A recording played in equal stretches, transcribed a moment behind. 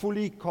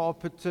fully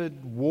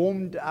carpeted,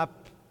 warmed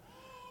up,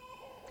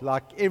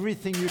 like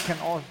everything you can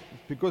ask,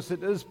 because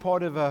it is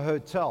part of a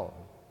hotel.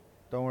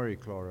 Don't worry,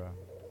 Clara.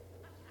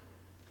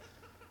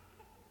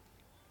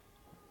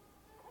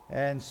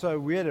 And so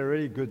we had a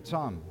really good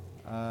time.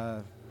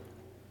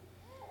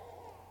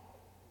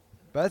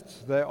 But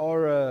they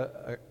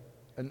are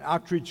an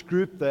outreach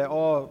group. They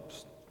are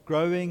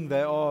growing.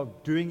 They are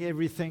doing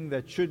everything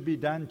that should be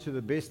done to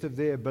the best of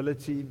their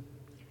ability.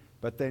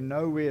 But they're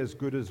nowhere as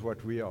good as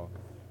what we are.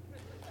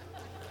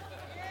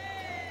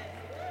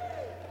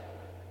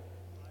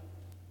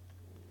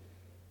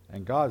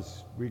 And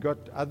guys, we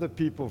got other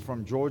people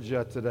from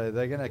Georgia today.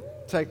 They're going to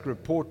take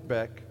report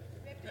back.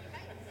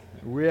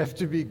 We have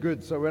to be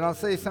good. So when I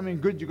say something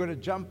good, you've got to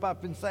jump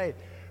up and say,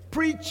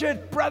 "Preach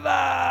it,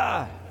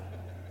 brother!"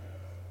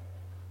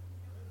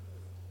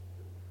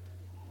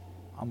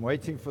 I'm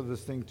waiting for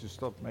this thing to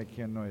stop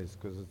making a noise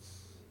because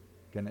it's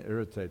going to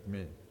irritate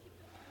me.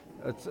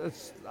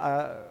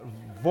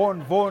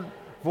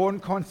 Vaughan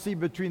can't see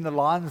between the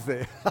lines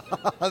there.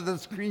 The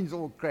screen's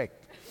all cracked.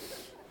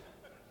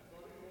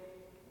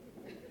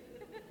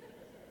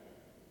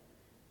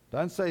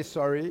 Don't say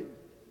sorry,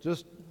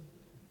 just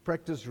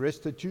practice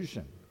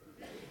restitution.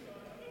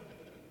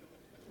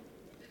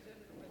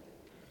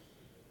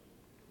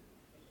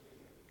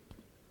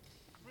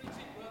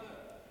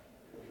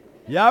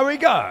 Here we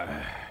go.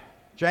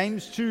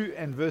 James 2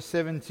 and verse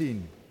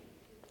 17.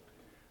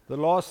 The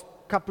last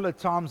couple of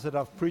times that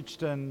I've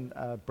preached in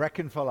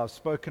Brackenfell, I've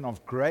spoken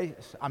of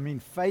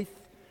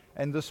faith.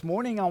 And this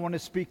morning I want to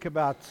speak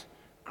about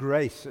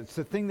grace. It's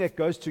the thing that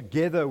goes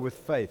together with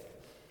faith.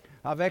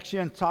 I've actually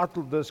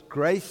entitled this,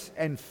 "Grace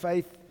and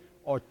Faith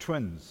Are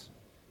Twins."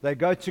 They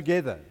go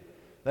together.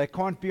 They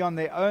can't be on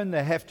their own.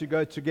 They have to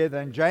go together.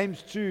 In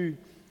James 2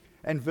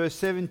 and verse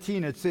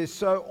 17, it says,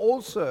 "So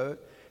also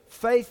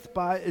faith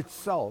by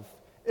itself,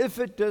 if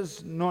it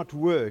does not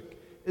work,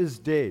 is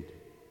dead."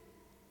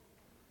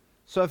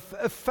 So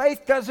if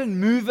faith doesn't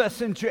move us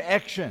into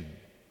action,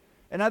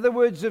 in other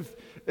words,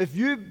 if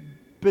you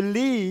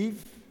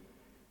believe,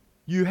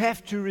 you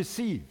have to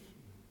receive.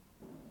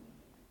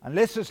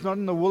 Unless it's not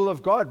in the will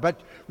of God. But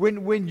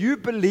when you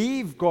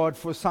believe God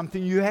for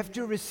something, you have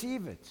to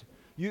receive it.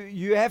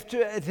 You have to.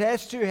 It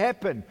has to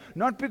happen.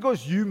 Not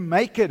because you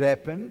make it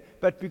happen,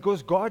 but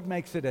because God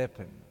makes it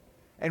happen.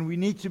 And we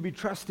need to be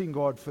trusting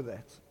God for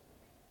that.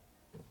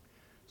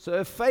 So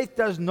if faith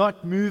does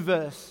not move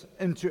us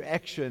into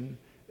action,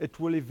 it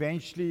will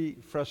eventually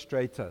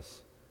frustrate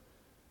us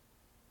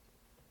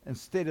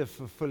instead of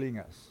fulfilling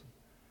us.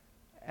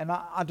 And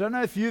I don't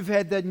know if you've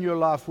had that in your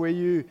life where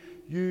you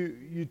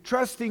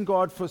trust in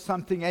God for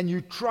something and you're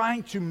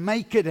trying to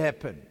make it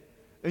happen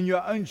in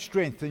your own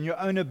strength, in your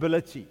own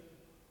ability.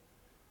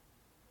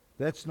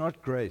 That's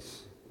not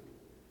grace.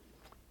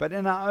 But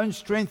in our own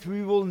strength,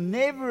 we will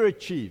never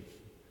achieve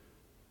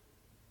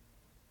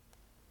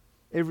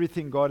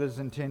everything God has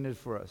intended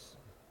for us.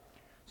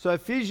 So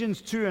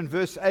Ephesians 2 and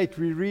verse 8,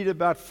 we read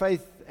about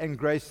faith and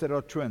grace that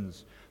are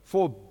twins.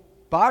 "For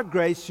by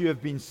grace you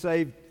have been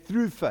saved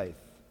through faith.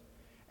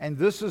 And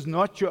this is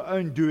not your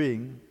own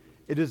doing,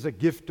 it is a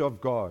gift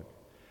of God."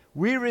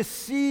 We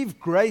receive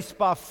grace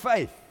by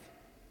faith.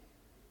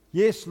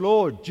 Yes,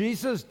 Lord,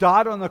 Jesus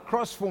died on the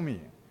cross for me.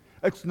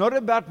 It's not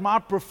about my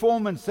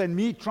performance and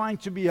me trying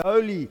to be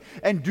holy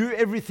and do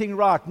everything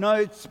right. No,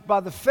 it's by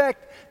the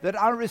fact that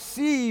I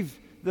receive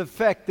the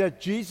fact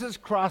that Jesus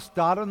Christ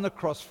died on the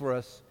cross for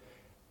us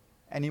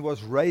and He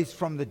was raised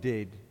from the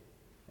dead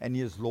and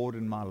He is Lord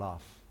in my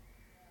life.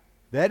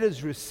 That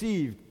is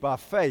received by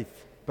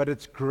faith. But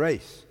it's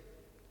grace.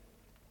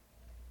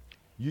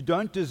 You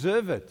don't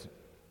deserve it.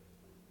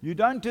 You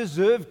don't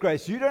deserve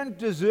grace. You don't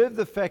deserve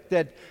the fact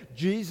that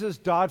Jesus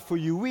died for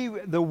you.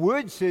 The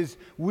word says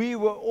we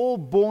were all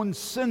born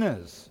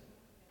sinners.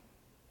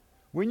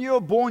 When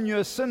you're born, you're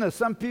a sinner.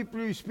 Some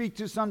people you speak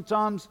to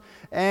sometimes,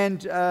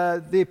 and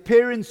their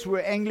parents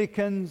were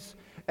Anglicans,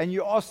 and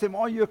you ask them,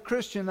 "Are you a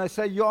Christian?" They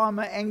say, "Yeah, I'm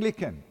an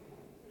Anglican."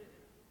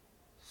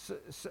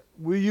 So,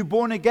 were you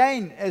born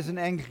again as an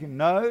Anglican?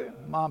 No,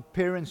 my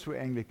parents were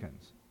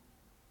Anglicans.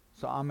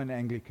 So I'm an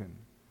Anglican.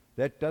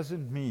 That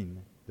doesn't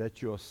mean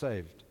that you're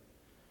saved.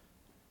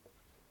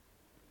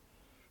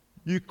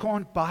 You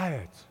can't buy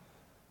it.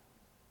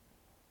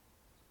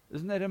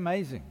 Isn't that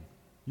amazing?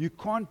 You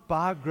can't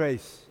buy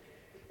grace.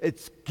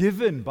 It's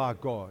given by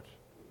God.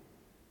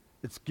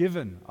 It's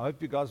given. I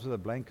hope you guys with the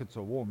blankets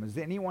are warm. Is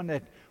there anyone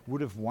that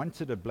would have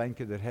wanted a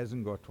blanket that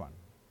hasn't got one?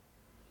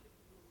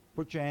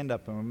 Put your hand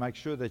up and we'll make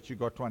sure that you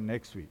got one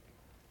next week.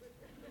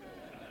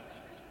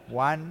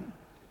 One.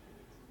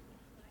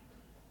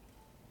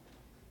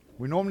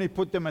 We normally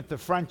put them at the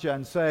front here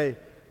and say,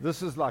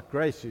 this is like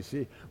grace, you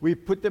see. We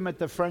put them at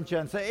the front here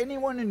and say,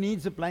 anyone who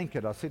needs a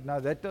blanket. I said,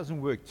 no, that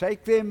doesn't work.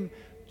 Take them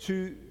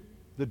to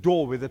the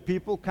door where the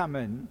people come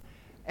in,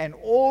 and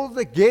all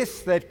the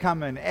guests that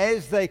come in,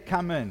 as they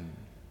come in,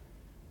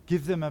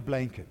 give them a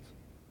blanket.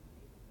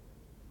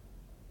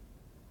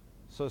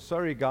 So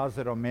sorry, guys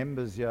that are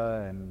members here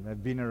and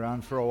have been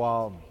around for a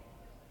while.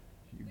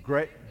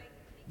 Great.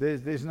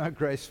 There's no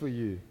grace for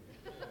you.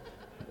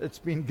 it's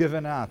been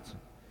given out.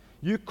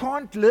 You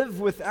can't live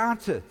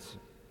without it.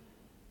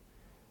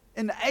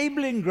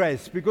 Enabling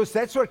grace, because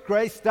that's what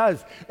grace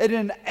does. It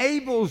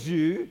enables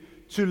you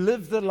to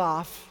live the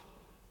life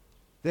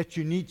that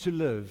you need to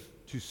live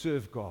to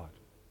serve God.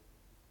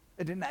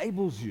 It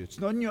enables you. It's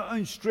not in your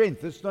own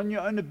strength. It's not in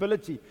your own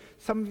ability.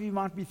 Some of you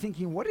might be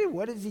thinking,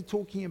 what is he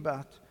talking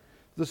about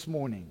this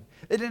morning?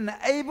 It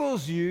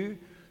enables you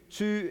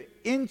to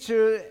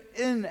enter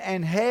in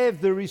and have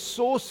the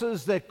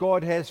resources that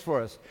God has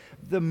for us,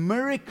 the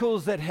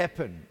miracles that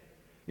happen.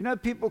 You know,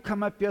 people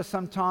come up here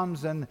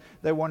sometimes and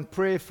they want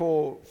prayer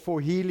for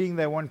healing,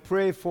 they want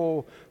prayer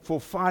for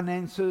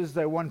finances,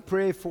 they want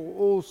prayer for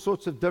all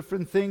sorts of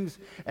different things,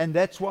 and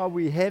that's why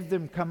we have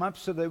them come up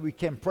so that we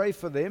can pray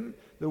for them.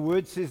 The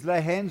word says lay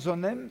hands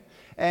on them.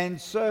 And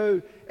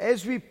so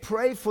as we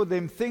pray for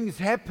them, things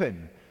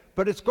happen,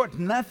 but it's got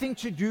nothing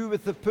to do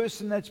with the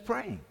person that's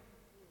praying.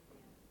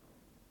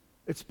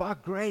 It's by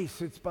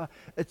grace,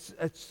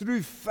 it's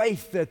through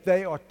faith that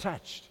they are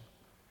touched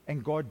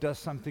and God does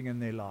something in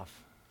their life.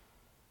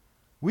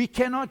 We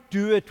cannot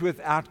do it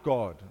without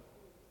God.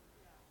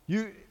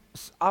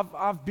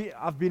 I've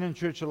been in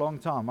church a long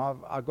time.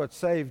 I got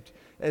saved,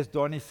 as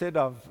Donnie said.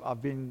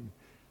 I've been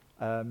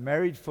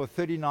married for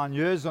 39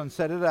 years. On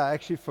Saturday, I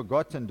actually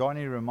forgot, and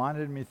Donnie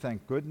reminded me.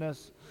 Thank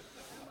goodness.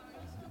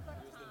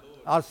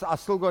 I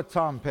still got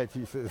time,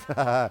 Patty says.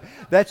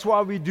 That's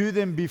why we do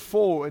them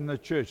before in the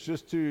church,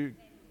 just to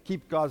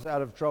keep guys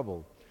out of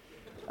trouble.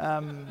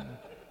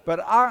 But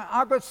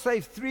I got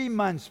saved 3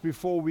 months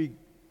before we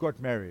got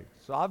married.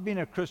 So I've been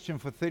a Christian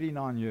for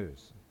 39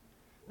 years.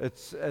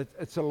 It's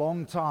a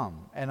long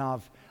time, and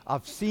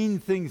I've seen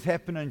things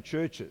happen in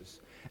churches.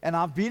 And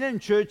I've been in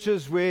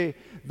churches where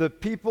the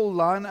people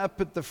line up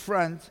at the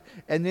front,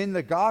 and then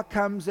the guy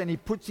comes and he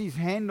puts his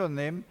hand on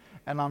them,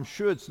 and I'm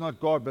sure it's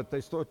not God, but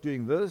they start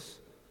doing this,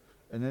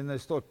 and then they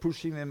start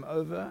pushing them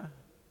over.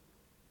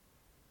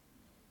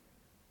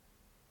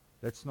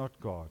 That's not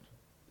God.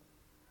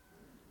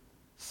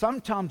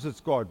 Sometimes it's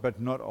God, but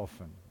not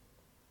often.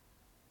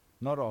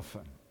 Not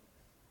often.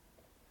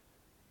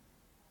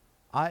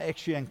 I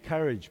actually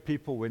encourage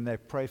people when they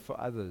pray for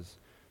others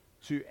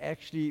to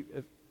actually,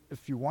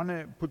 if you want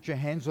to put your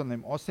hands on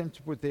them, ask them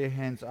to put their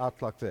hands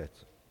out like that.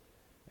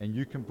 And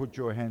you can put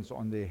your hands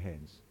on their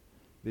hands.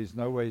 There's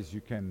no ways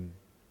you can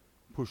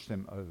push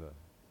them over.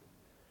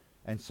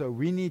 And so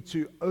we need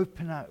to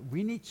open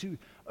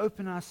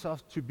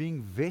ourselves to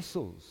being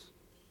vessels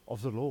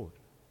of the Lord.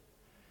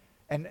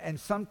 And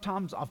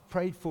sometimes I've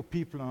prayed for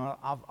people and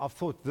I've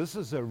thought, this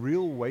is a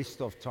real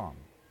waste of time.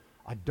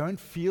 I don't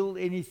feel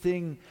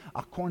anything.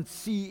 I can't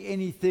see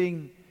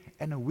anything.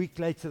 And a week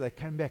later they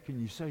come back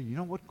and you say, you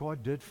know what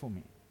God did for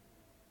me?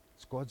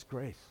 It's God's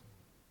grace.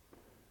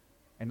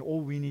 And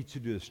all we need to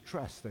do is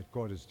trust that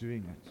God is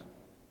doing it.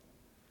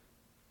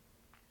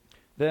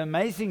 The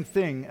amazing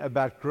thing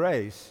about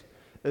grace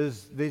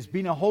is there's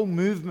been a whole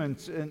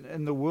movement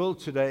in the world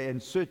today in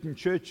certain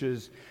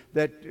churches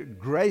that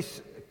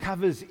grace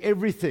covers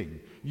everything.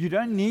 You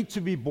don't need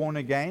to be born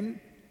again.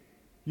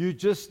 You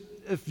just,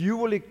 if you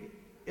will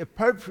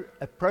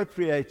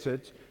appropriate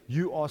it,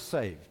 you are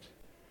saved.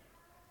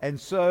 And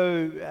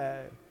so,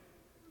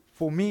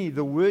 for me,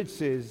 the word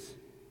says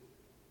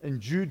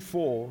in Jude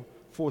 4,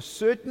 for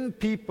certain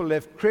people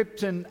have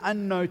crept in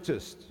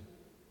unnoticed.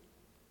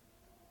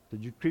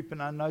 Did you creep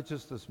in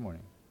unnoticed this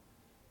morning?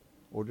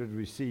 Or did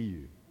we see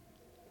you?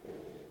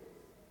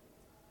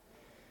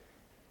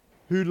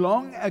 Who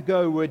long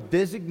ago were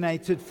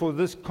designated for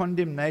this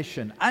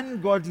condemnation,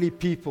 ungodly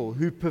people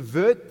who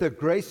pervert the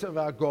grace of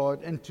our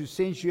God into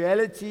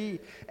sensuality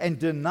and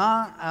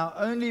deny our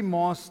only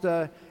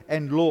Master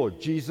and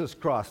Lord, Jesus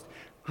Christ.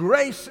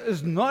 Grace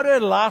is not a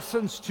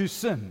license to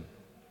sin.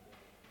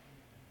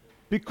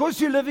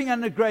 Because you're living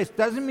under grace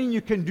doesn't mean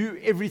you can do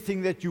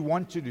everything that you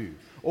want to do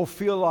or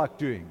feel like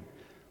doing.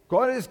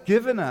 God has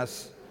given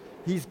us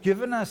He's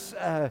given us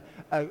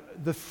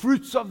the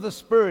fruits of the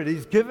Spirit.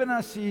 He's given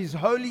us His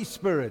Holy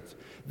Spirit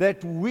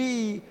that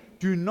we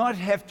do not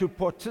have to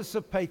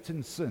participate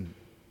in sin.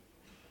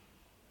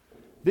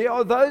 There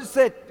are those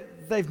that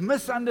they've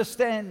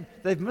misunderstood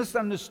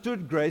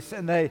grace,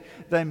 and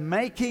they're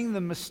making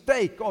the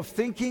mistake of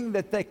thinking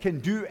that they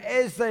can do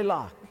as they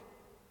like.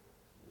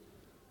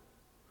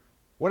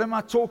 What am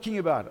I talking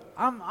about?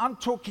 I'm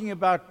talking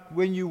about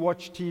when you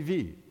watch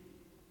TV.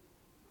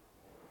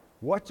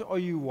 What are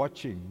you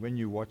watching when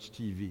you watch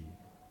TV?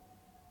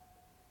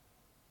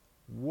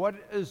 What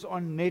is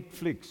on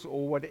Netflix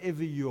or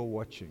whatever you're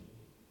watching?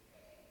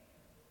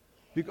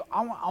 Because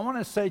I want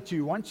to say to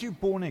you, once you're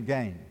born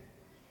again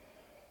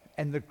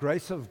and the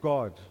grace of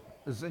God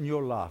is in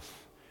your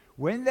life,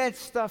 when that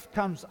stuff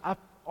comes up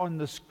on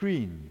the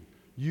screen,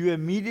 you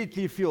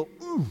immediately feel,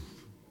 ooh,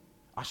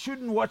 I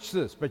shouldn't watch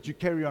this, but you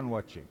carry on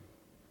watching.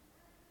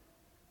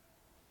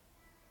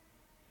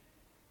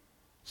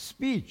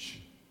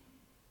 Speech.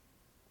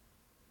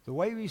 The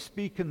way we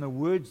speak and the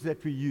words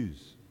that we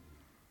use.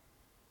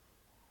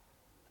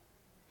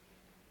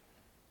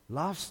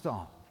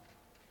 Lifestyle.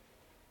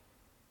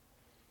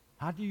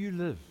 How do you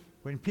live?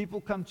 When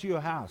people come to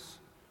your house,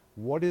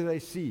 What do they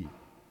see?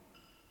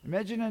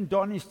 Imagine in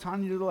Donnie's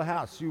tiny little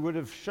house, you would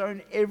have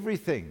shown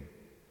everything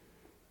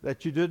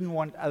that you didn't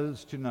want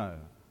others to know.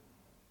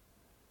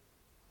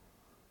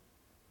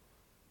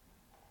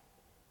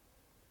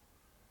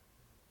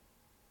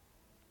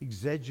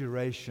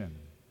 Exaggeration.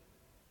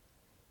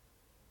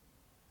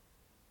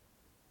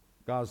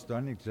 Guys,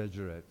 don't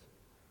exaggerate.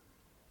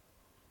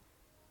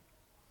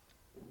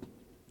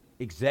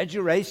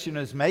 Exaggeration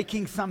is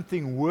making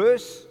something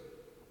worse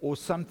or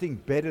something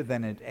better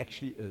than it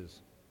actually is.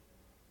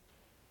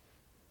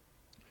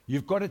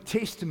 You've got a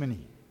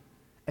testimony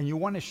and you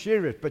want to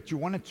share it, but you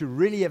want it to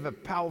really have a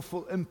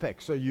powerful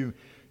impact. So you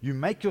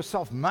make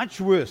yourself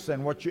much worse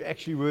than what you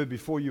actually were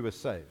before you were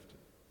saved.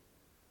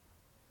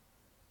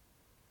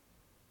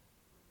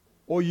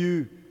 Or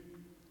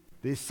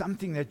there's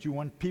something that you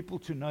want people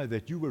to know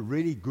that you were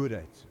really good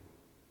at.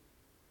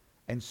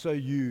 And so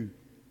you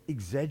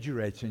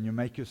exaggerate and you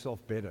make yourself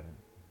better.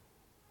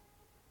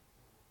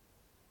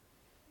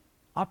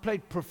 I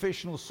played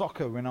professional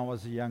soccer when I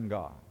was a young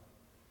guy,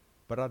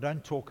 but I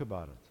don't talk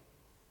about it.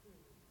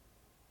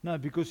 No,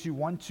 because you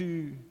want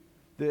to,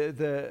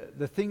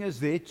 the thing is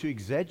there to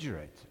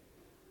exaggerate,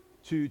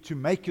 to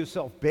make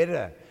yourself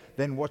better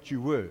than what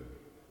you were.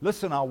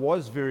 Listen, I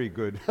was very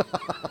good.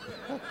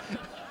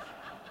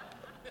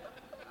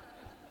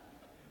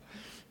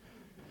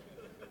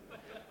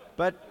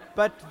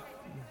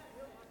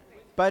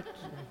 But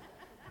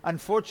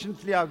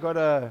unfortunately, I got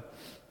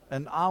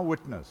an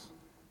eyewitness.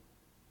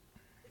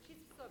 She's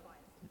so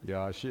biased.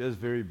 Yeah, she is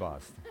very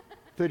biased.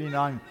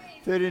 39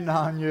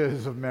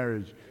 years of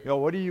marriage. Yeah,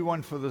 what do you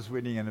want for this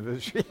wedding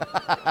anniversary?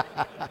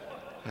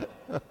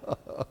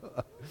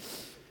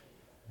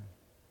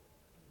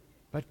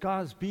 But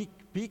guys, be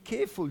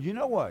careful. You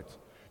know what?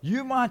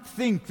 You might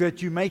think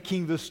that you're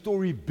making the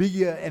story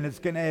bigger and it's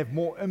going to have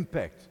more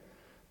impact.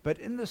 But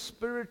in the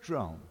spirit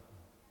realm,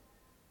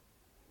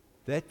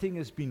 that thing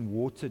has been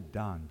watered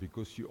down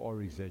because you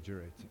are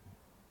exaggerating.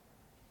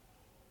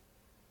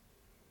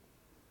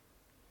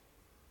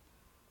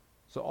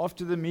 So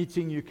after the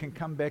meeting, you can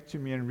come back to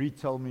me and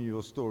retell me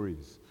your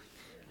stories.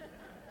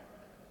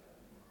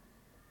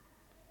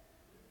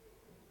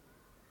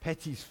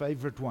 Patty's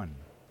favorite one,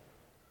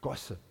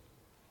 gossip.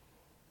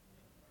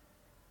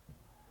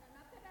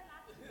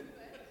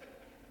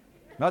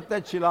 Not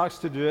that she likes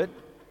to do it.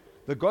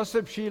 The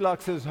gossip she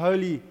likes is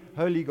holy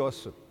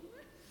gossip.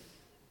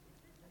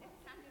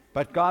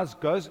 But guys,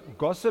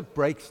 gossip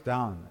breaks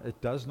down. It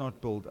does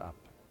not build up.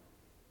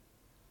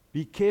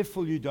 Be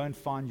careful you don't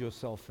find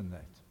yourself in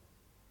that.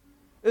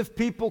 If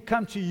people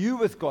come to you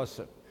with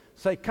gossip,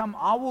 say, come,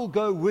 I will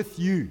go with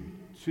you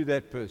to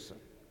that person.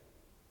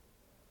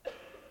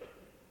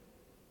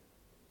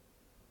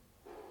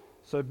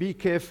 So be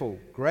careful.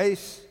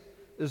 Grace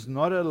is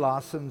not a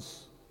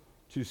license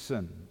to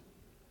sin.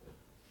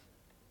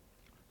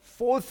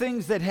 4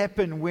 things that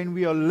happen when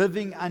we are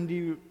living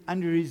under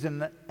His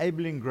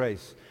enabling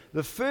grace.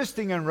 The first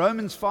thing in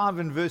Romans 5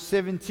 and verse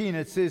 17,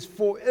 it says,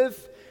 for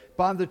if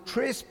by the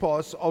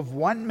trespass of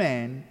one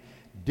man,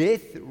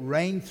 death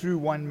reigned through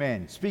one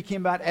man. Speaking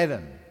about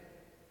Adam.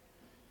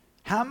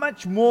 How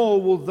much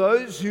more will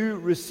those who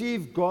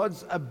receive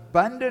God's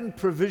abundant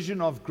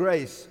provision of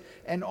grace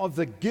and of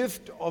the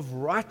gift of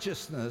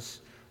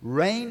righteousness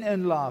reign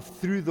in life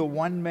through the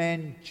one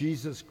man,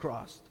 Jesus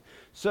Christ?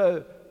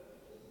 So,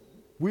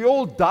 we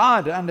all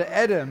died under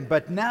Adam,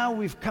 but now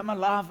we've come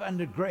alive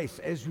under grace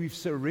as we've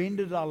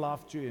surrendered our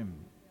life to Him.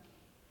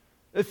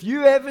 If you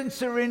haven't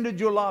surrendered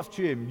your life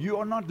to Him, you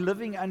are not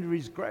living under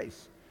His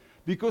grace.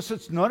 Because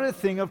it's not a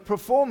thing of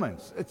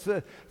performance. It's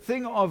a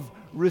thing of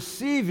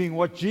receiving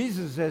what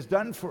Jesus has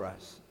done for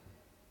us.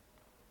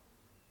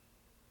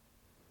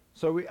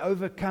 So we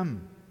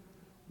overcome.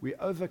 We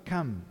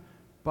overcome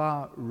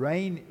by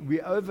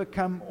we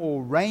overcome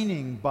or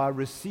reigning by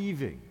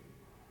receiving.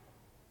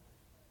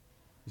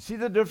 You see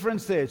the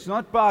difference there? It's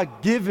not by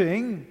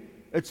giving,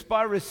 it's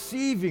by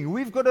receiving.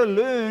 We've got to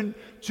learn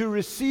to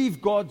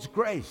receive God's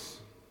grace.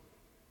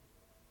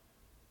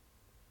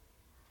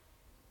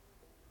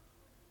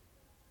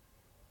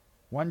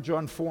 (1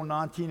 John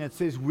 4:19), it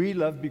says, we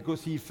love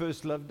because He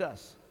first loved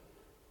us.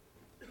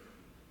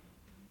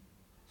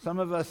 Some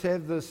of us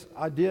have this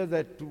idea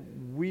that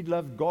we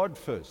love God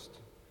first.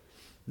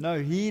 No,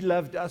 He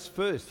loved us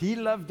first. He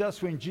loved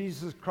us when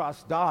Jesus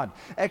Christ died.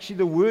 Actually,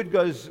 the word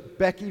goes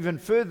back even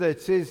further.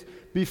 It says,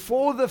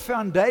 before the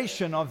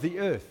foundation of the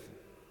earth,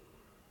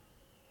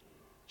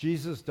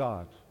 Jesus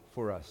died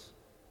for us.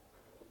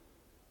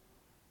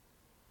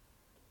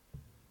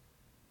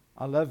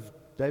 I love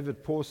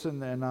David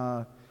Pawson, and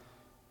I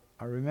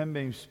remember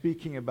him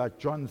speaking about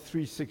John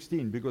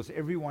 3:16, because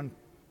everyone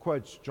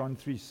quotes John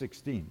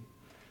 3:16.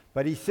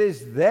 But he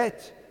says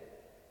that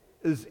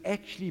is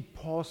actually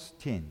past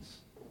tense.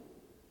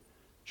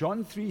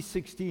 John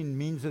 3:16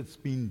 means it's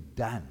been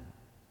done.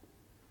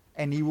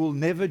 And He will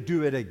never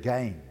do it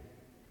again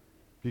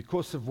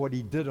because of what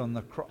He did on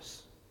the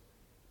cross.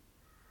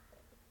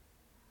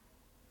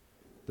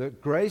 The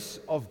grace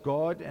of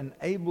God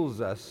enables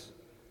us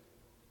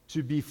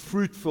to be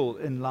fruitful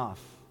in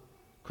life,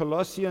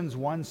 Colossians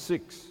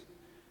 1:6.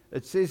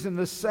 It says, in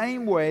the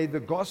same way, the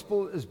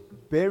gospel is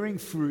bearing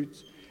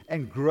fruit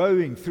and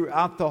growing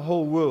throughout the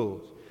whole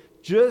world,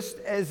 just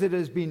as it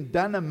has been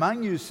done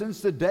among you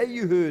since the day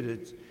you heard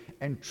it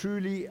and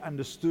truly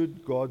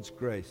understood God's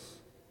grace.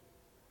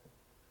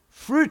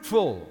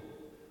 Fruitful.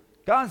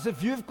 Guys,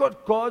 if you've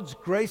got God's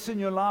grace in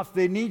your life,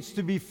 there needs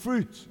to be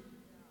fruit.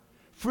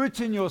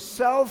 Fruit in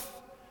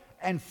yourself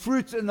and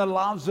fruit in the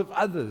lives of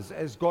others,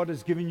 as God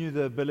has given you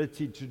the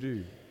ability to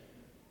do.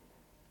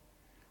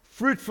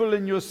 Fruitful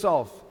in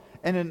yourself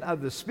and in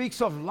others.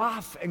 Speaks of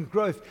life and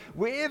growth.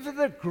 Wherever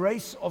the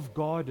grace of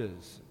God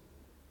is,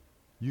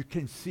 you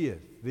can see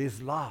it.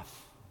 There's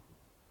life.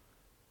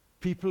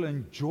 People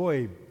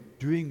enjoy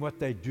doing what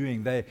they're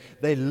doing.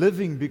 They're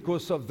living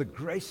because of the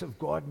grace of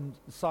God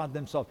inside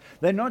themselves.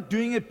 They're not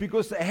doing it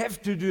because they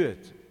have to do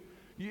it.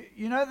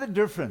 You know the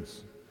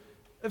difference?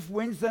 If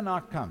Wednesday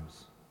night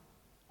comes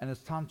and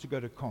it's time to go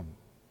to com,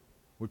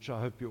 which I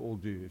hope you all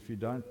do. If you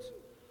don't,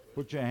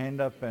 put your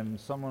hand up and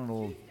someone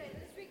will...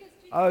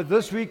 Oh,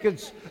 this week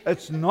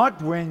it's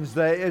not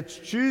Wednesday, it's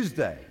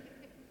Tuesday.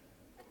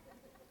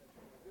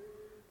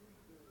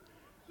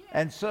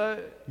 And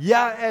so,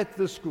 at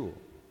the school.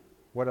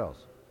 What else?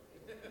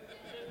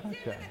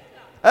 Okay.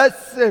 At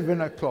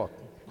 7 o'clock.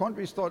 Can't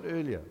we start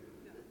earlier?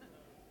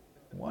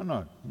 Why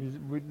not?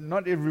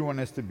 Not everyone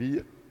has to be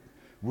here.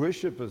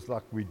 Worship is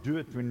like we do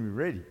it when we're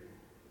ready.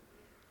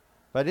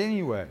 But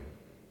anyway,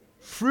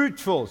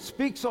 fruitful,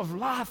 speaks of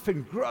life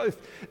and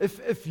growth.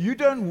 If you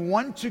don't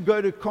want to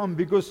go to com,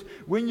 because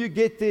when you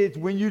get there,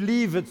 when you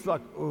leave, it's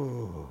like,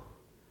 oh,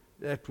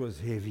 that was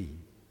heavy.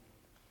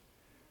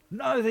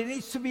 No, there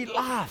needs to be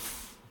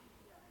life.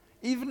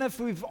 Even if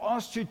we've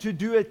asked you to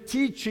do a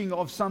teaching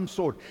of some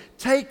sort,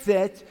 take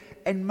that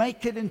and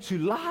make it into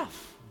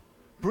life.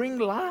 Bring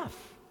life.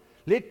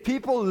 Let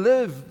people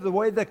live the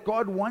way that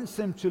God wants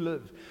them to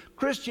live.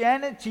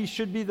 Christianity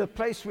should be the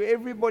place where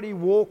everybody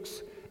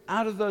walks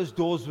out of those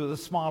doors with a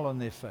smile on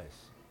their face.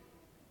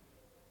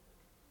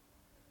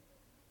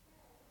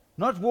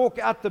 Not walk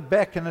out the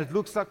back and it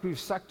looks like we've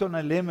sucked on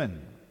a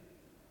lemon.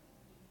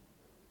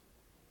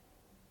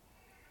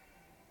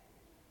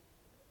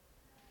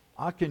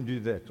 I can do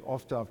that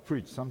after I've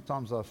preached.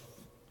 Sometimes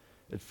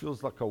it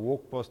feels like I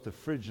walked past the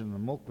fridge and the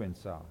milk went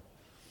sour.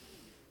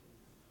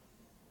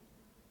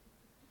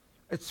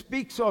 It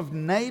speaks of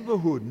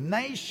neighborhood,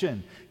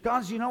 nation.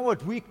 Guys, you know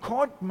what? We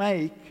can't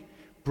make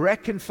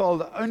Brackenfell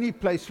the only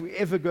place we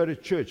ever go to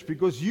church,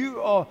 because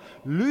you are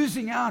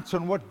losing out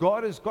on what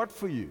God has got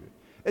for you.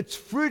 It's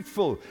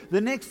fruitful. The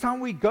next time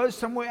we go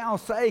somewhere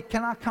else, say,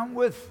 can I come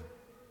with?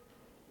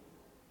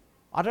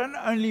 I don't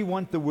only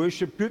want the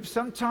worship group.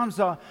 Sometimes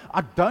I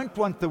don't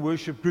want the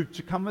worship group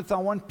to come with. I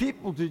want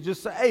people to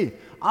just say, hey,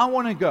 I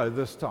want to go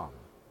this time.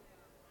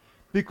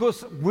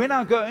 Because when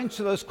I go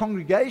into those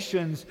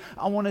congregations,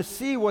 I want to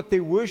see what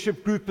their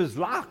worship group is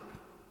like.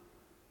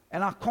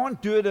 And I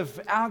can't do it if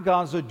our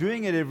guys are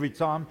doing it every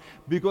time,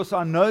 because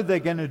I know they're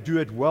going to do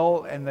it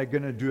well and they're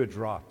going to do it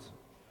right.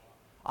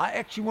 I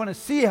actually want to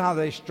see how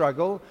they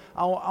struggle.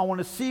 I want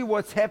to see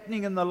what's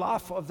happening in the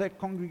life of that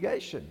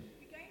congregation.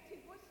 We're going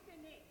to Worcester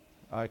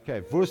next.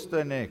 Okay,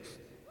 Worcester next.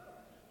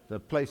 The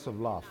place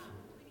of life.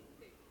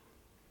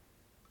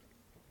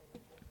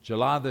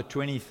 July the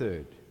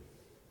 23rd.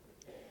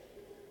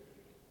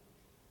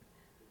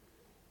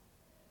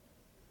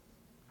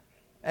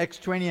 Acts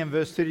 20 and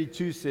verse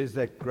 32 says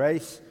that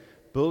grace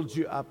builds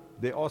you up.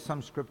 There are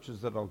some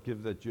scriptures that I'll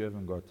give that you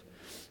haven't got.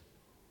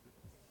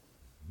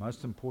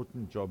 Most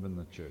important job in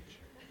the church.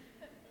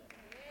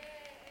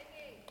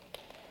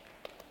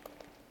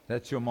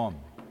 That's your mom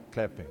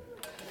clapping.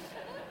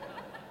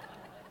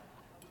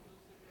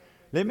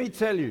 Let me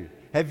tell you,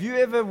 have you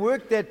ever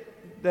worked at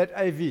that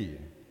AV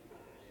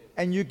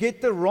and you get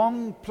the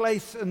wrong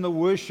place in the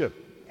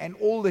worship and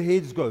all the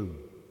heads go?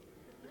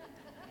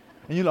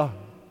 And you're like,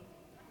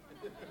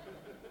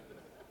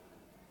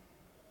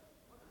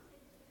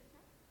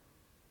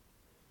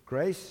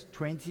 Grace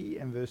 20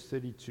 and verse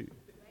 32.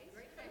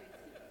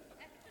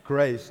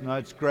 Grace, no,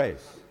 it's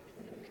grace.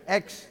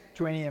 Acts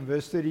 20 and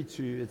verse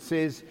 32, it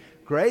says,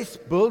 grace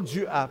builds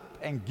you up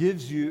and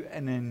gives you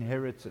an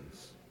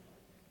inheritance.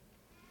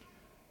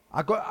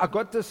 I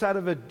got this out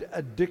of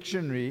a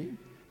dictionary.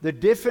 The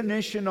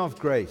definition of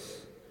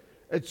grace: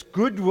 it's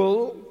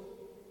goodwill,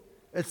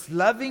 it's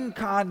loving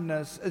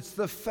kindness, it's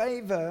the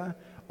favor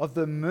of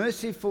the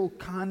merciful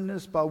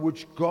kindness by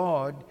which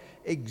God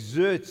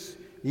exerts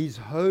His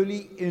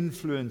holy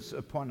influence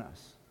upon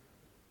us.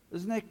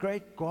 Isn't that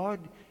great?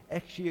 God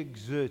actually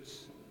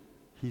exerts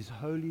His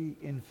holy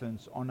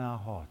influence on our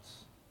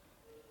hearts.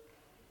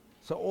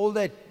 So all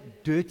that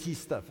dirty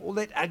stuff, all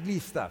that ugly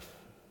stuff,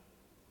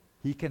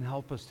 He can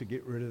help us to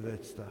get rid of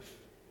that stuff.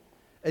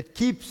 It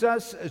keeps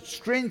us, it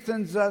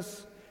strengthens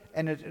us,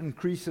 and it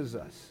increases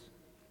us.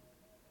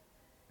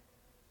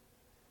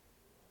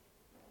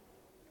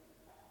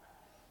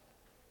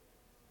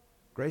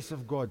 Grace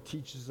of God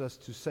teaches us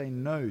to say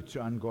no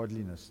to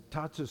ungodliness.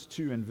 Titus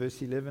 2 and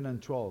verse 11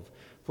 and 12.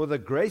 For the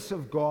grace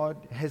of God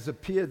has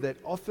appeared that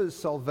offers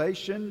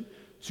salvation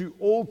to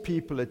all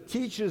people. It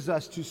teaches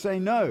us to say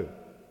no.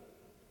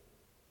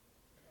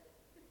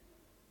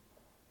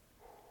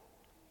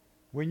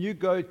 When you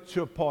go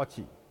to a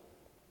party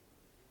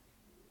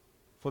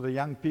for the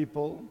young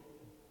people,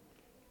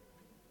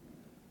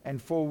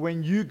 and for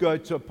when you go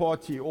to a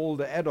party, all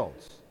the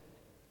adults,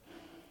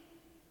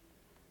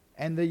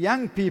 and the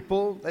young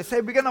people, they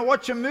say, we're going to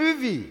watch a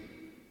movie.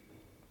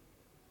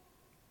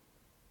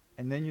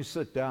 And then you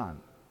sit down,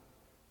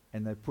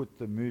 and they put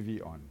the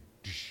movie on.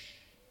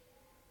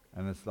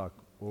 And it's like,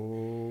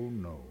 oh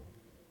no,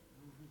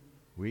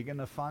 we're going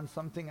to find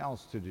something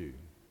else to do.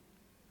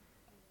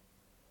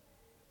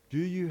 Do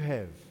you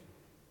have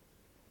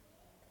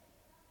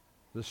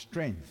the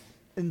strength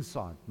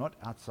inside, not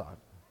outside?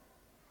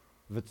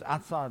 If it's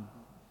outside,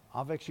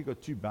 I've actually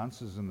got two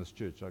bouncers in this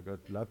church. I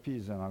got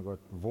Lappies and I got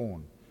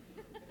Vaughan.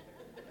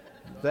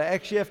 They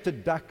actually have to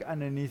duck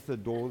underneath the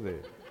door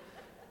there.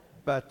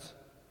 But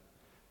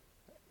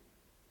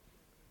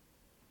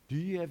do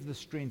you have the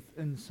strength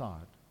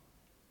inside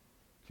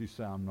to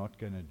say, I'm not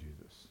going to do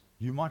this?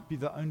 You might be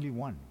the only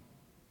one,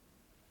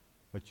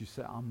 but you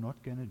say, I'm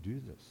not going to do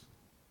this.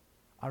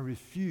 I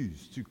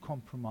refuse to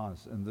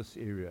compromise in this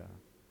area.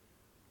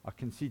 I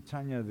can see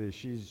Tanya there.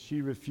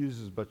 She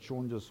refuses, but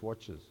Sean just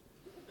watches.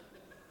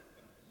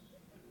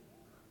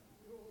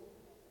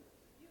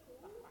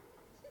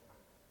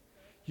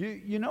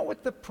 You know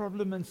what the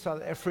problem in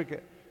South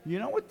Africa? You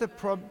know what the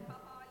problem?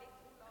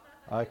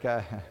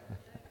 Okay.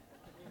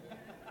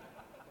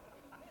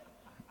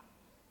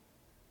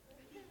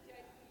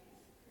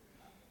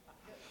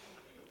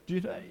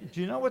 Do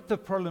you know what the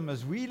problem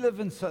is? We live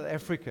in South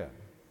Africa,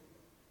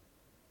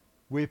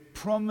 where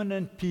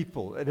prominent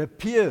people, it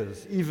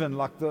appears even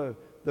like the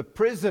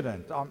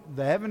president,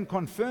 they haven't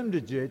confirmed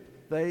it yet,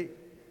 they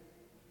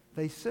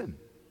sin.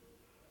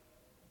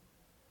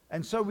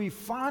 And so we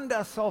find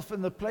ourselves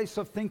in the place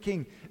of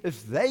thinking,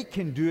 if they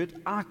can do it,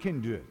 I can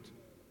do it.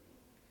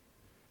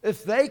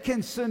 If they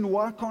can sin,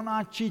 why can't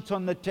I cheat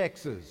on the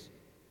taxes?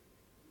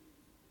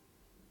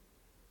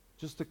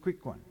 Just a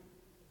quick one.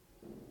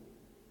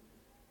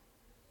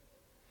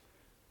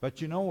 But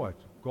you know what?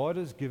 God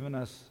has given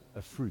us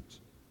a fruit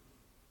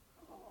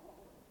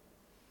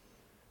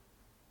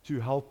to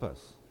help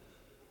us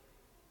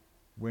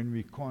when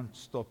we can't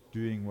stop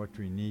doing what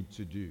we need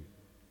to do.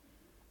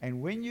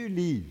 And when you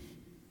leave,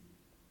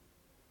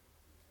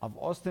 I've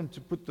asked them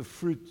to put the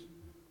fruit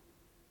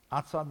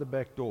outside the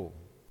back door.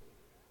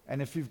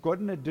 And if you've got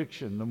an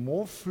addiction, the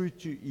more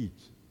fruit you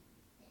eat,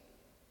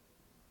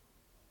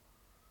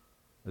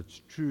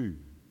 it's true.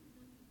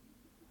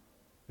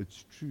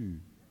 It's true.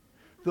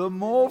 The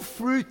more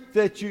fruit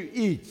that you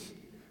eat,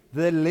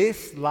 the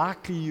less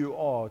likely you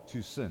are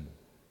to sin.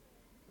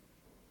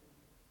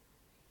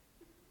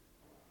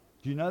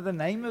 Do you know the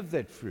name of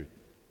that fruit?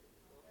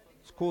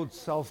 It's called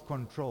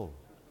self-control.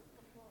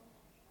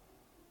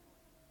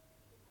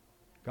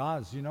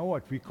 Guys, you know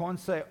what? We can't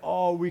say,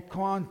 oh, we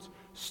can't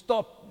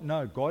stop.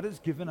 No, God has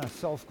given us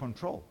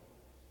self-control.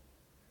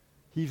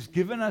 He's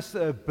given us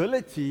the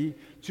ability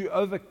to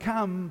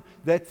overcome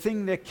that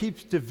thing that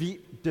keeps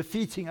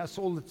defeating us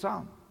all the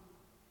time.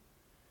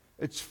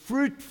 It's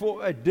fruit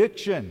for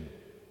addiction,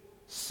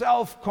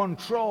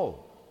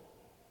 self-control.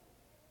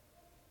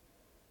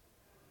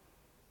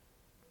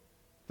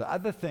 The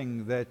other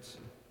thing that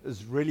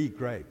is really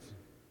great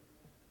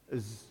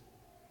is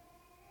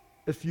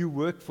if you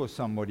work for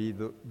somebody,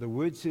 the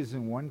word says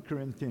in 1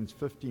 Corinthians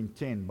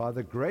 15:10, by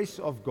the grace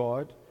of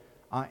God,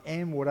 I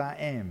am what I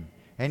am.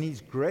 And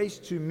his grace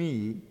to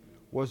me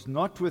was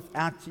not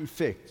without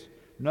effect.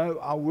 No,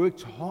 I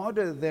worked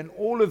harder than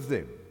all of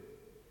them.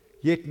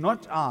 Yet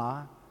not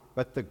I,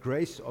 but the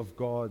grace of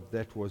God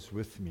that was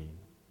with me.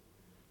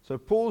 So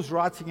Paul's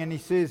writing and he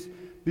says,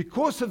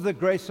 because of the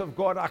grace of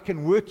God, I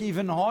can work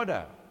even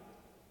harder.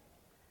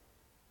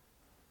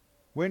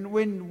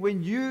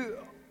 When you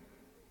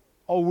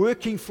are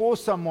working for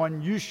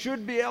someone, you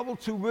should be able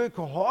to work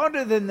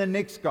harder than the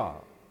next guy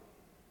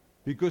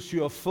because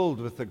you are filled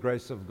with the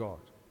grace of God.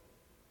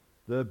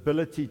 The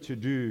ability to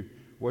do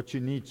what you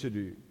need to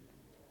do.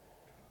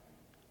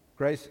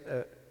 Grace,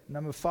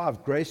 number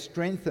 5, grace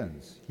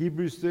strengthens.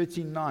 Hebrews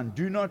 13:9.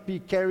 Do not be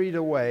carried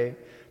away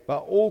by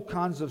all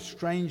kinds of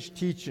strange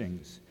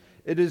teachings.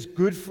 It is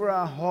good for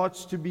our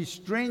hearts to be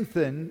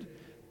strengthened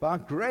by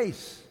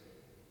grace.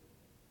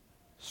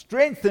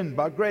 Strengthened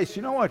by grace.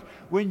 You know what?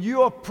 When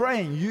you are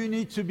praying, you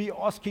need to be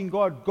asking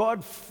God,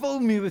 God, fill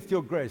me with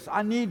your grace.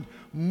 I need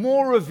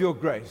more of your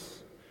grace.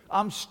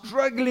 I'm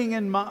struggling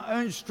in my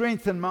own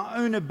strength and my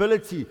own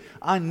ability.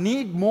 I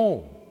need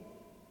more.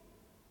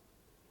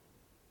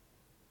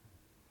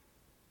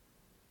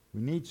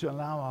 We need to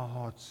allow our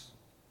hearts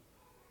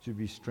to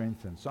be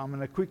strengthened. So I'm going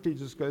to quickly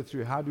just go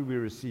through how do we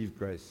receive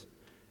grace.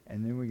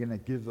 And then we're going to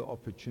give the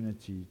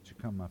opportunity to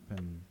come up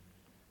and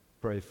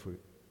pray for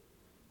it.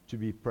 To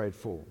be prayed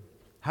for.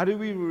 How do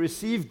we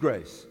receive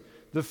grace?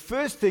 The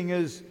first thing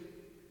is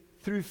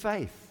through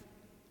faith.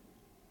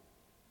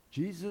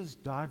 Jesus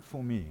died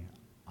for me.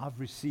 I've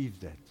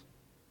received that.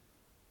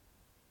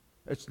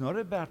 It's not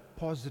about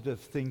positive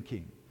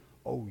thinking.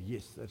 oh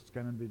yes, that's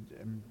going to be,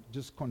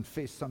 just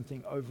confess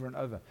something over and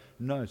over.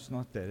 No, it's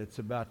not that. It's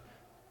about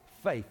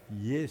faith.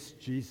 Yes,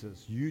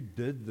 Jesus, you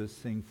did this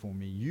thing for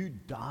me. You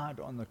died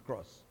on the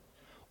cross.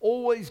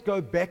 Always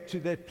go back to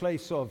that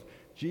place of,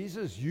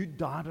 Jesus, you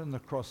died on the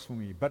cross for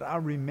me. But I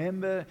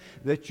remember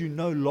that you're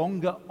no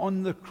longer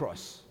on the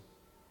cross.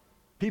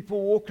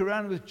 People walk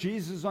around with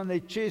Jesus on their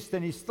chest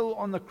and he's still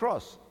on the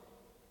cross.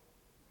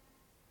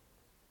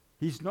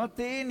 He's not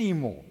there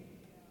anymore.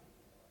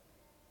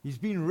 He's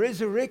been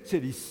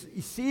resurrected. He's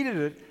seated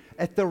it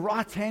at the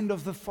right hand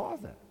of the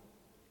Father.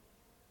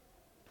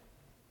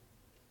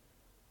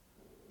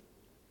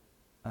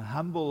 A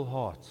humble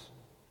heart.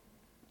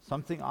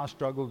 Something I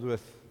struggled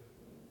with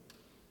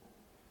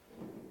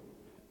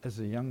as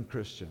a young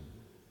Christian.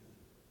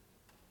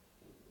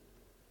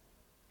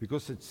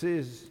 Because it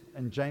says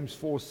in James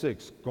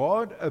 4:6,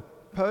 God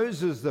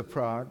opposes the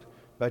proud,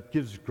 but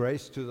gives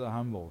grace to the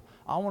humble.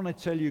 I want to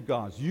tell you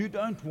guys, you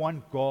don't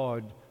want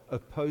God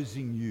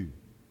opposing you.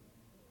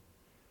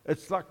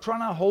 It's like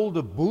trying to hold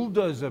a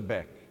bulldozer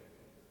back.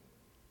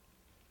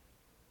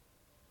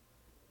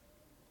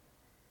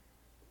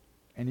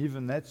 And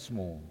even that's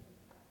small.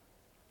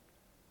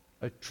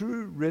 A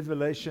true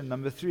revelation,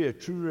 number 3, a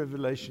true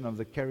revelation of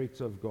the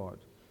character of God.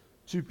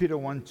 2 Peter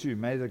 1:2,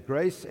 may the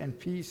grace and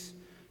peace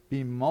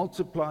be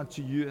multiplied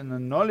to you in the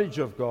knowledge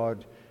of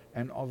God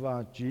and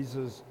of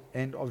Jesus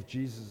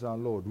our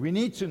Lord. We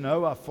need to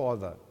know our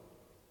Father.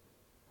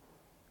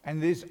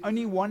 And there's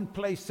only one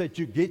place that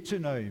you get to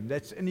know Him,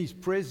 that's in His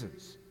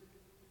presence.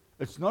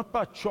 It's not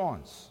by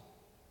chance.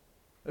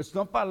 It's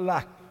not by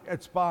luck.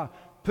 It's by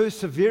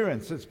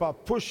perseverance. It's by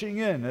pushing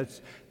in.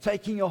 It's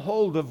taking a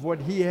hold of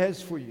what He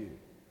has for you.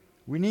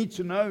 We need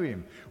to know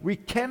Him. We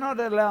cannot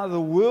allow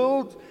the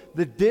world,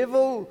 the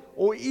devil,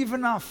 or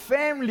even our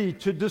family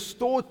to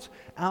distort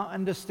our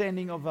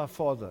understanding of our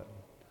Father.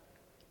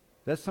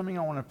 That's something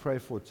I want to pray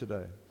for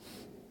today.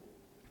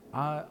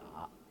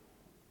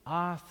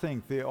 I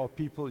think there are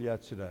people here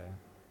today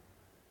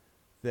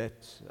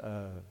that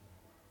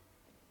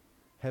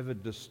have a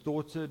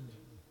distorted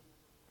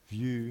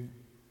view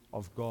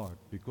of God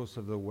because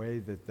of the way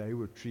that they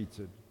were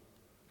treated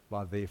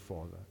by their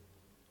father.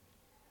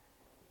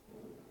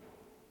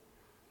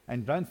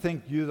 And don't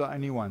think you're the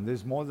only one.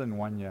 There's more than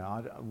one here.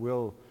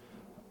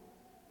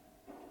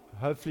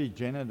 Hopefully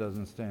Jenna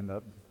doesn't stand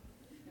up.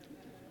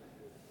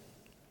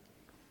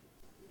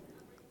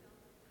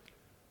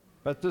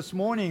 But this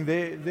morning,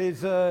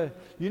 there's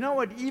you know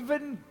what,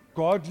 even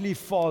godly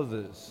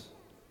fathers,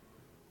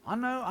 I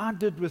know I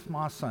did with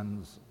my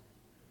sons.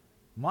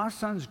 My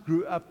sons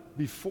grew up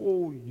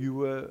before you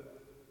were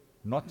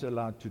not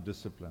allowed to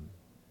discipline.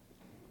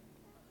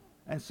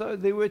 And so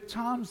there were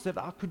times that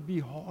I could be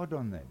hard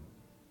on them.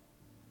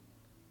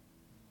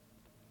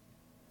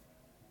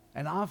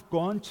 And I've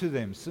gone to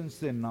them since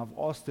then and I've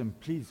asked them,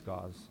 please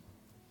guys,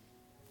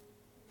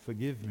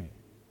 forgive me.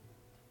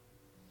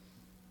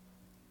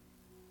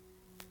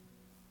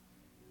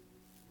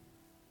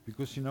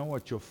 Because you know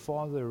what? Your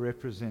father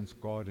represents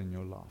God in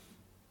your life.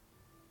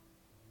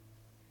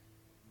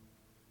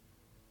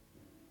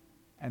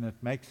 And it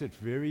makes it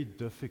very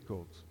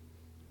difficult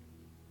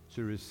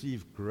to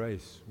receive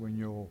grace when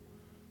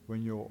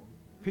your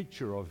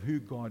picture of who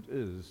God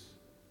is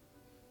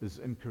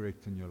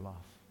incorrect in your life.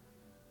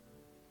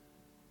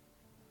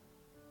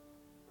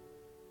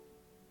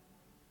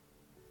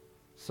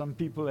 Some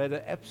people had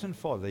an absent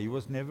father. He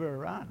was never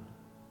around.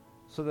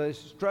 So they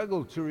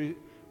struggled to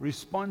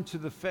respond to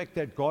the fact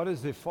that God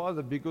is their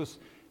father because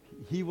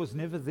He was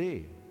never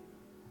there.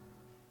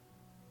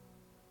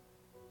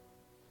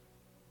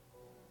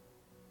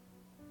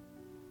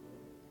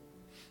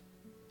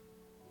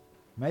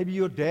 Maybe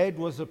your dad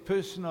was a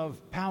person of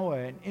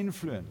power and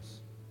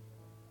influence.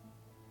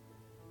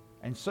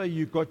 And so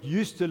you got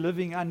used to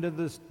living under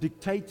this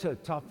dictator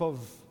type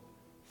of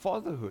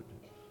fatherhood.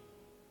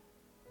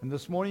 And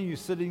this morning you're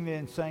sitting there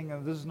and saying,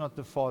 oh, this is not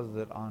the father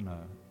that I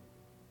know.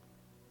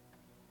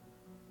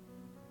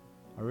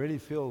 I really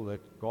feel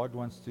that God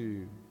wants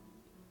to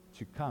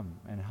come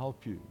and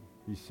help you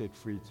be set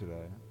free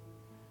today.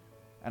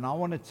 And I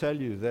want to tell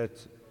you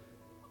that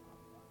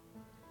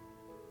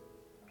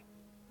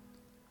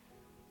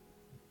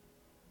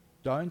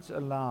don't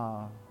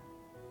allow,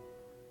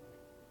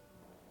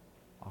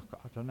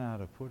 I don't know how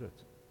to put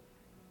it,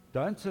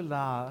 don't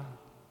allow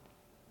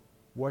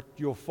what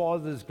your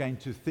father's going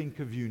to think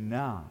of you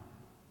now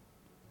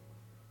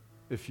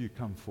if you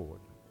come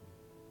forward.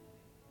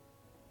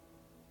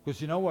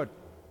 Because you know what?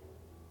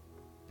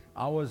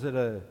 I was at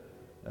a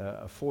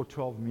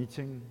 412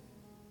 meeting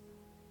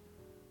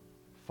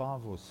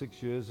 5 or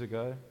 6 years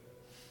ago,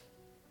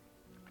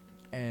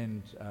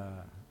 and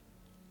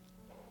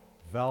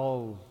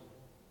Val,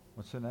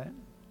 what's her name?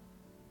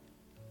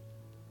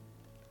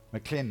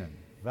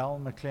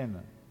 Val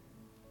McLennan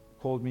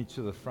called me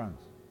to the front.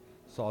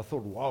 So I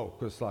thought, wow,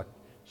 because like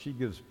she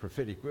gives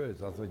prophetic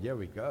words. I thought, here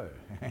we go.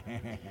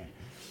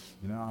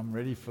 You know, I'm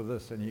ready for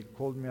this. And he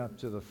called me up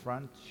to the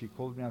front. She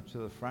called me up to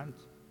the front.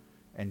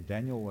 And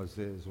Daniel was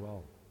there as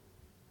well.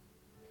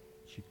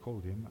 She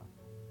called him up.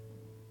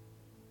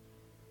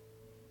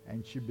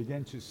 And she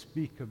began to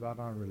speak about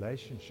our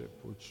relationship,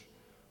 which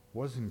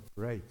wasn't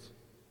great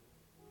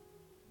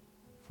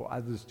for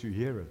others to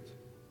hear it.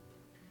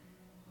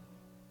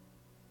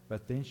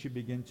 But then she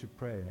began to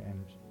pray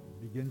and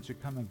began to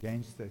come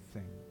against that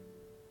thing.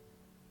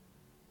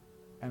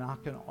 And I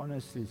can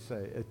honestly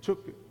say,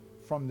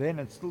 from then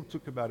it still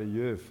took about a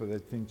year for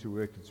that thing to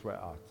work its way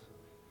out.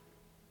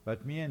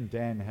 But me and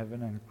Dan have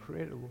an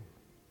incredible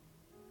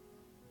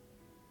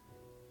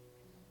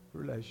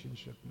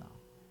relationship now.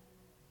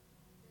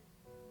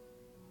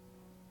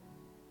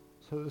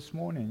 So this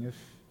morning, if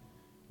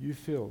you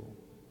feel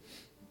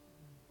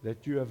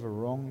that you have a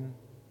wrong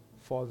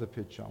father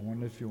picture, I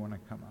wonder if you want to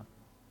come up.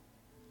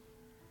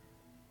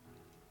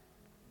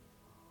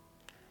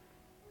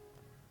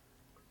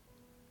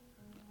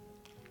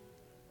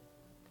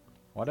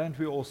 Why don't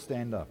we all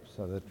stand up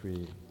so that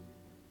we...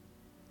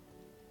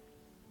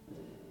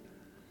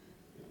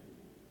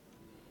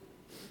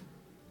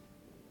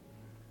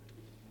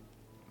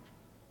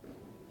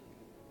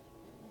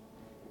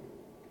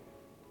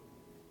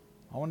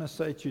 I want to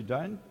say to you,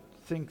 don't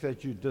think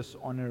that you're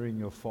dishonoring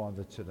your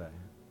father today.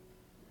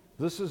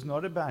 This is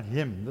not about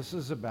him. This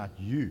is about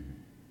you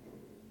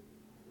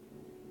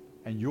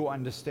and your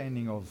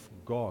understanding of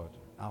God,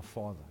 our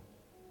Father.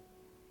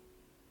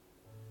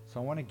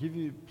 So I want to give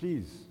you,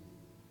 please,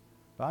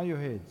 bow your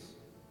heads.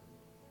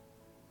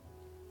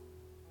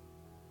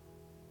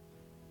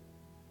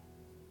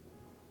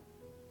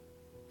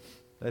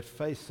 That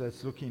face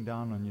that's looking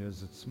down on you,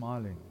 is it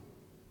smiling?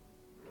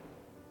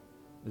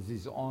 Is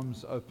his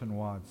arms open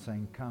wide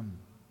saying, come?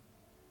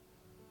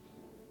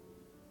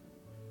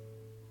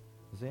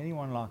 Is there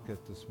anyone like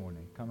that this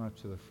morning? Come up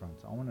to the front.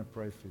 I want to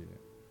pray for you.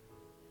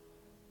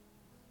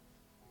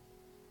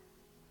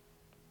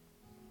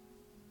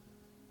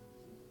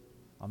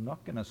 I'm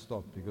not going to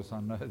stop because I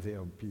know there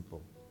are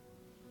people.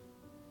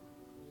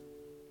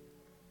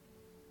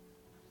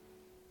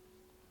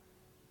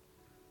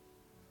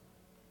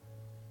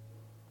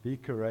 Be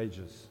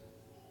courageous.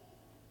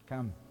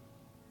 Come.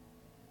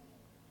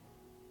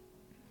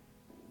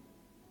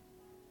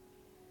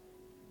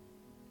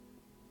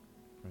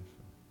 Pray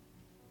for.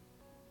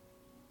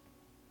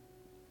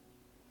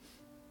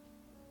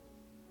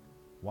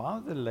 Why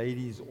are the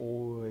ladies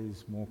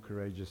always more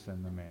courageous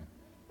than the men?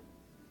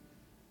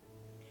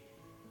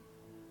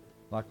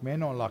 Like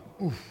men are like,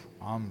 oof,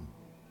 I'm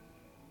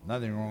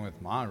nothing wrong with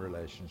my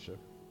relationship.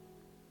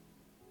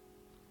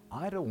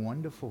 I had a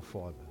wonderful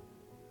father.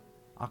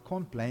 I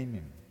can't blame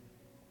him.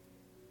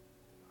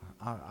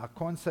 I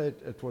can't say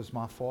it was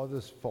my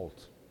father's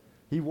fault.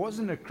 He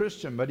wasn't a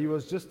Christian, but he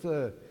was just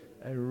a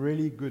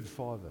really good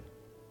father.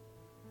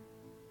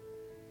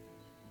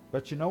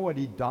 But you know what?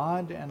 He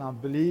died, and I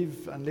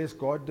believe unless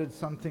God did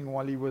something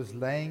while he was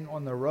laying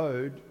on the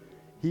road,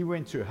 he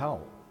went to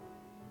hell.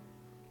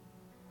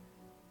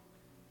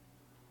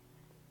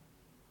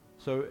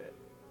 So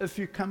if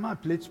you come up,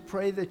 let's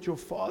pray that your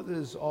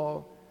fathers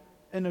are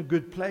in a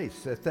good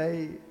place, that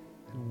they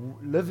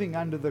living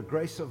under the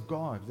grace of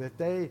God, that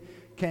they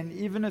can,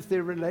 even if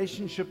their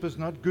relationship is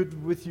not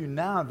good with you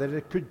now, that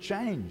it could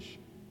change.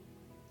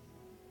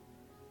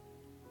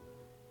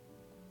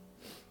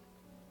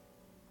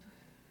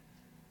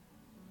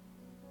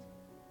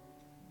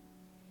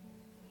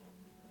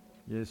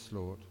 Yes,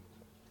 Lord.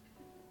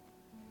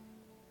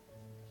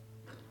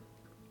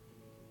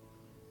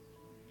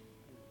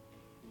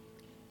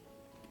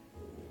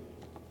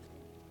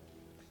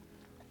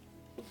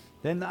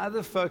 Then the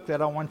other folk that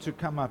I want to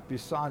come up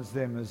besides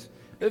them is,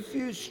 if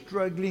you're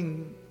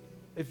struggling,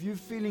 if you're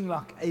feeling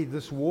like, hey,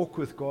 this walk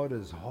with God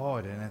is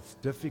hard and it's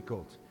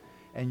difficult,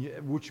 and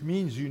which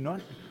means you're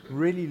not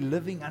really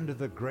living under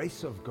the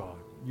grace of God.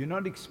 You're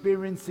not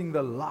experiencing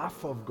the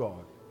life of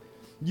God.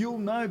 You'll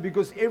know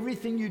because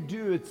everything you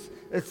do,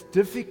 it's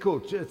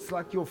difficult. It's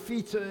like your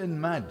feet are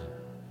in mud.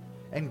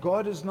 And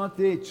God is not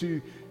there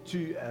to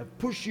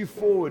push you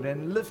forward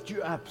and lift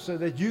you up so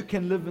that you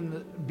can live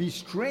and be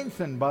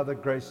strengthened by the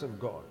grace of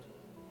God.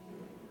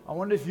 I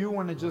wonder if you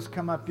want to just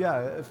come up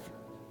here,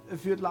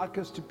 if you'd like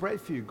us to pray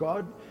for you.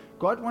 God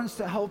wants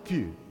to help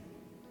you.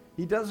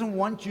 He doesn't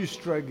want you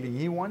struggling.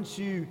 He wants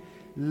you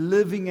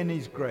living in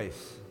His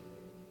grace.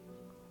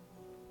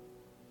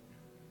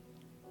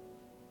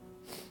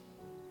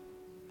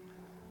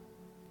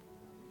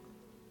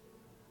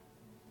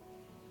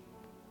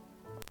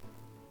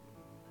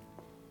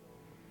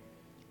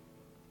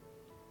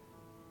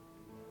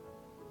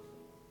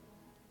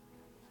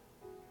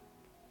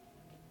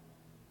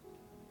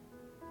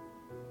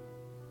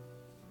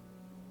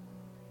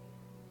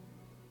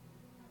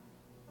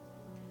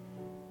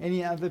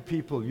 Any other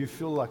people you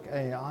feel like,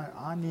 hey,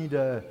 I need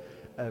a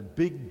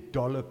big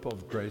dollop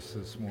of grace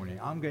this morning.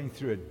 I'm going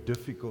through a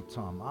difficult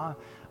time.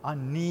 I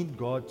need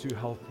God to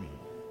help me.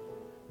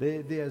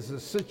 There's a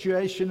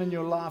situation in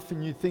your life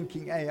and you're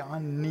thinking, hey,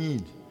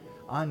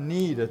 I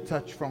need a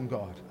touch from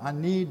God. I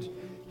need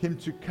Him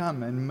to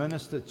come and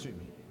minister to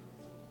me.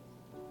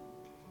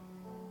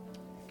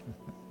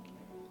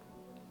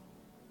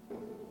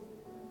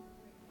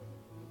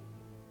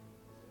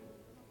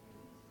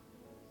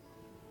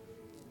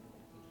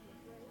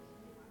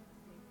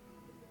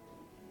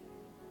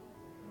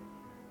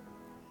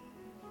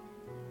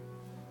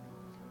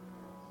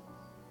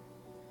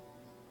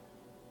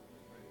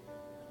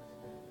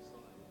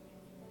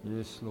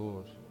 Yes,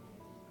 Lord.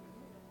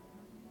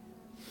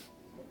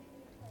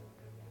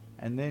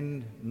 And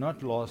then,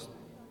 not last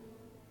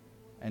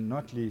and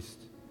not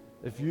least,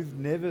 if you've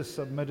never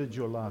submitted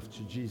your life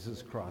to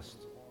Jesus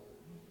Christ,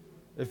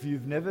 if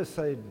you've never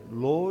said,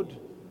 Lord,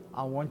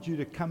 I want you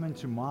to come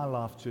into my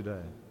life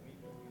today.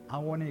 I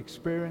want to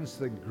experience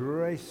the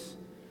grace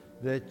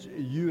that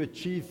you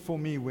achieved for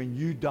me when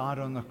you died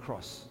on the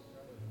cross.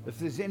 If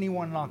there's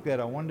anyone like that,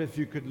 I wonder if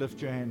you could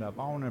lift your hand up.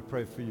 I want to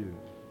pray for you.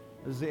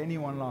 Is there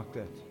anyone like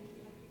that?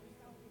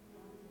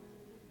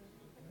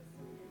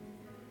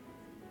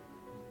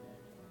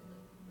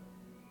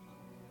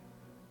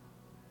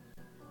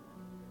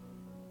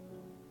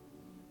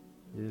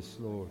 Yes,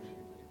 Lord.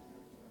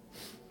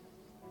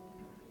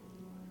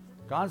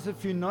 Guys,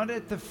 if you're not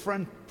at the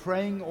front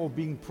praying or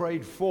being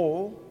prayed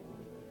for,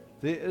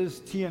 there is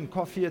tea and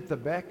coffee at the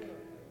back.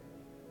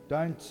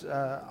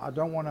 I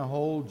don't want to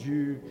hold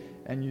you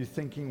and you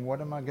thinking,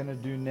 what am I going to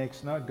do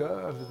next? No, go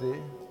over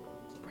there.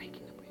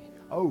 Breaking the bread.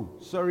 Oh,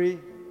 sorry.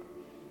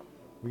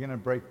 We're going to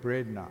break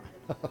bread now.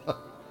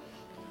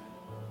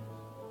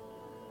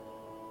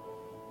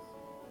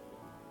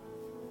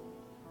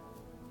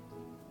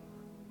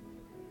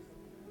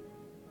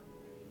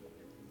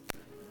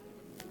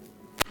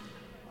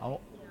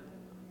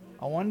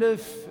 I wonder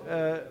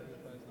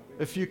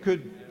if you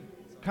could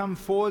come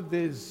forward.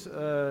 There's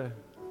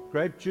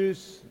grape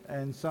juice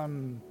and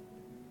some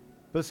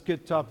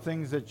biscuit type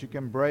things that you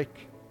can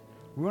break.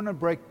 We want to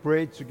break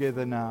bread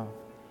together now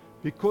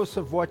because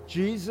of what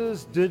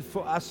Jesus did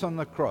for us on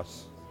the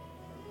cross.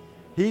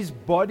 His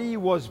body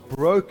was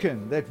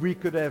broken that we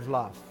could have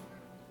life.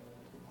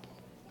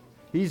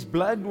 His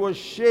blood was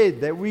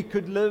shed that we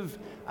could live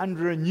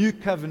under a new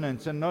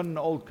covenant and not an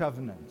old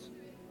covenant.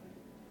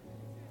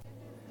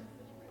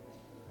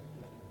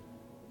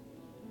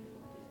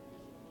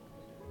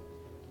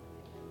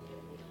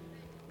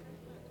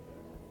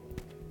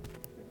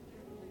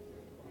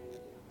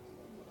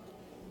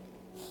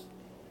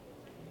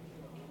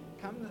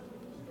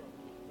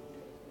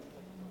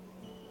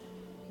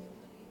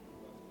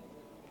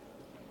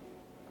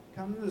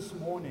 Come this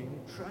morning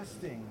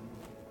trusting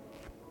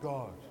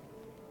God.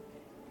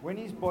 When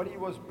his body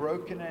was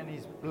broken and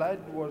his blood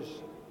was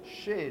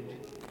shed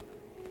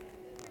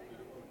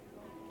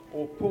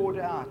or poured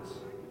out,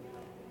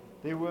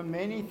 there were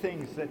many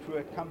things that were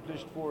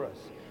accomplished for us.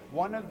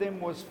 One of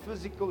them was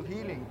physical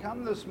healing.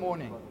 Come this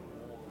morning.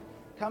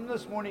 Come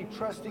this morning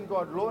trusting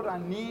God. Lord, I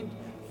need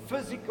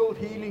physical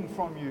healing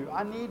from you.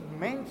 I need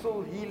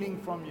mental healing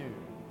from you.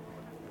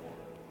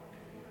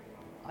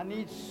 I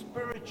need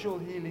spiritual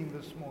healing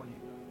this morning.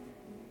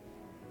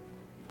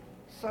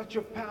 Such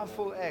a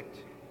powerful act.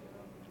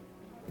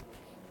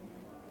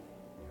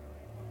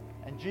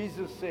 And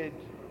Jesus said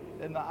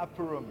in the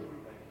upper room,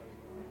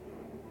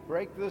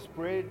 break this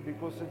bread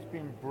because it's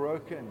been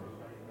broken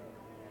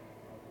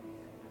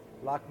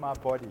like my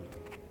body.